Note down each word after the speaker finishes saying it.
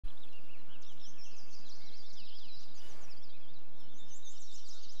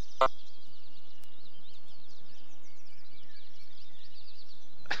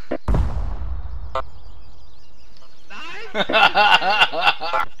I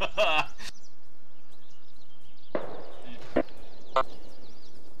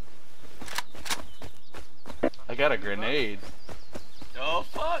got a grenade. Oh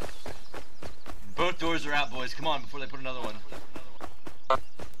fuck! Both doors are out, boys. Come on, before they put another one.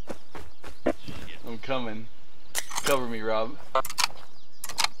 I'm coming. Cover me, Rob.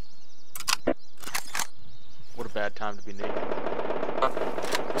 What a bad time to be naked.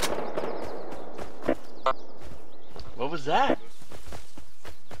 What was that?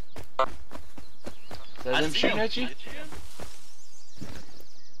 Is that them shooting at you?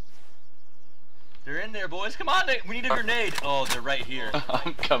 They're in there, boys. Come on, we need a grenade. Oh, they're right here.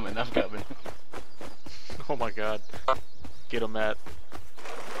 I'm coming, I'm coming. Oh my god. Get him, Matt.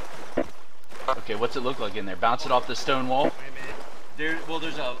 Okay, what's it look like in there? Bounce it off the stone wall? Well,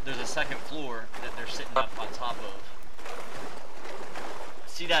 there's a second floor that they're sitting up on top of.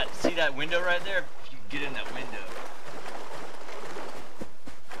 See that window right there? If you get in that window.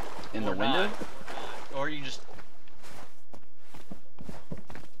 In the window? Or you can just...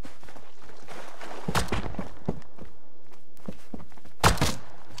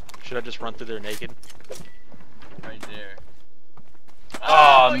 Should I just run through there naked? Right there.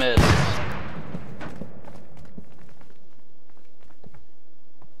 Oh, missed.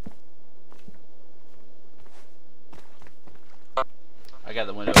 I got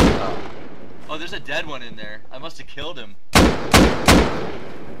the window on top. Oh, there's a dead one in there. I must have killed him.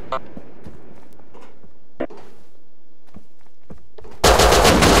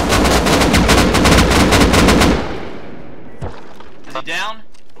 Is he down?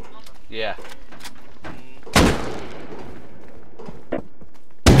 Yeah.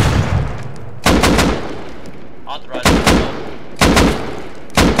 Authorize myself.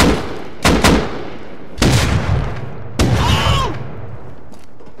 Oh!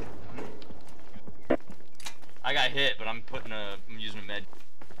 I got hit, but I'm using a med.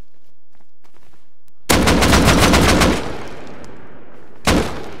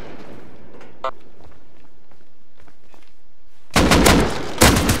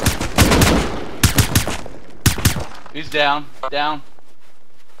 He's down. Down.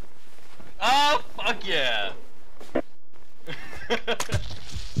 Oh, fuck yeah.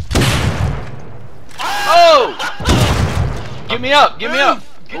 Oh! Get me up! Get me up!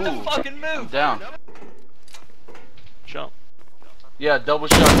 Get the fucking move! I'm down. Jump. Yeah, double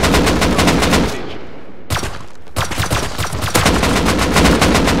shot.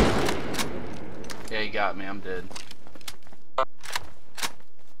 Yeah, he got me. I'm dead.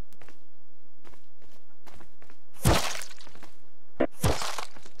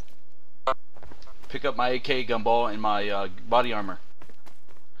 Pick up my AK gumball and my body armor.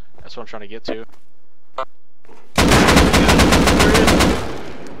 That's what I'm trying to get to.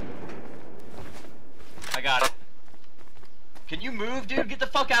 I got it. Can you move, dude? Get the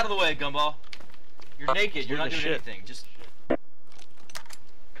fuck out of the way, Gumball. You're naked. You're not doing anything. Just...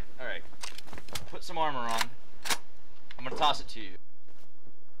 Alright. Put some armor on. I'm gonna toss it to you.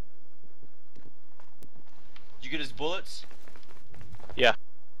 Did you get his bullets? Yeah.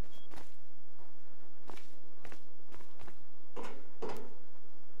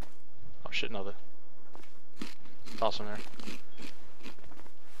 Oh shit, no, toss him there.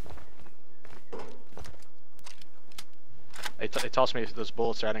 They tossed me those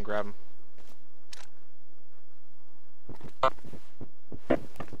bullets there, I didn't grab them.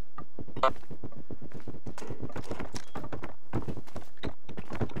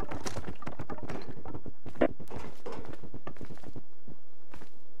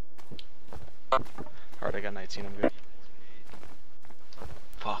 Alright, I got 19, I'm good.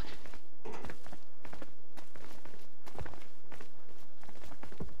 Fuck.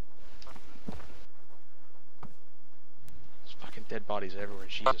 There's fucking dead bodies everywhere,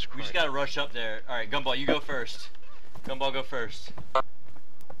 Jesus Christ. We just gotta rush up there. Alright, Gumball, you go first. Gumball, go first.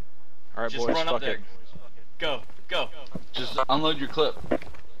 Alright, Just boys, run up fuck there. it. Go, go. Just unload your clip.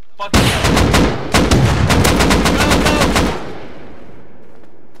 Fuck it.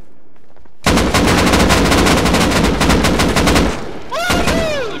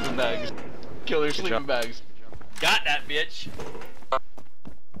 Sleeping bags. Killer Good sleeping job. bags. Got that, bitch.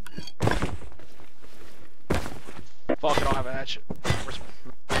 Fuck, I don't have a hatchet.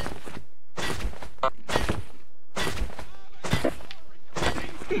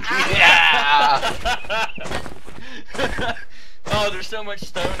 Yeah! Oh, there's so much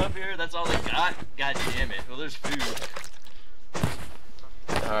stone up here. That's all they got. God damn it. Well, there's food.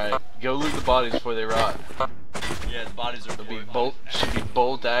 Alright, go loot the bodies before they rot. Yeah, the bodies are Should be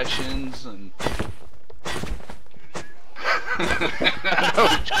bolt actions and...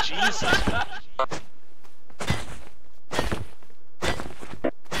 Oh, Jesus.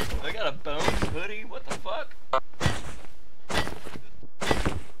 hoodie? What the fuck?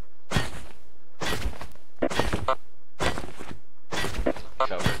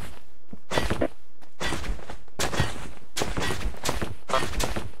 Covered.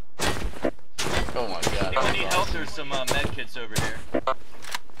 Oh my god. Anyone need help? There's some med kits over here.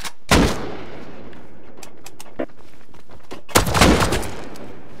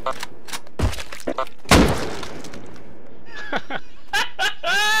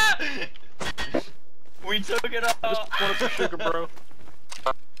 We took it Just all. want some sugar, bro.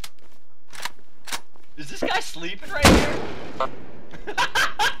 Is this guy sleeping right here?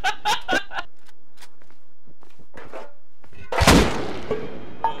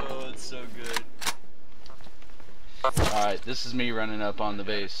 Oh, it's so good. Alright, this is me running up on the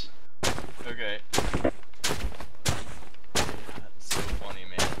base. Okay. That's so funny,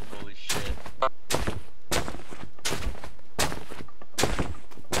 man. Holy shit.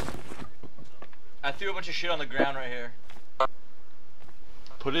 I threw a bunch of shit on the ground right here.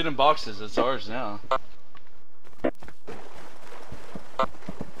 Put it in boxes, it's ours now.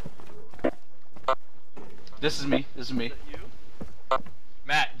 This is me, this is me.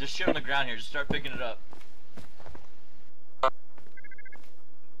 Matt, just shit on the ground here. Just start picking it up.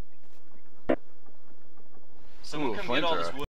 Someone Ooh, come get all this flamethrower. wood.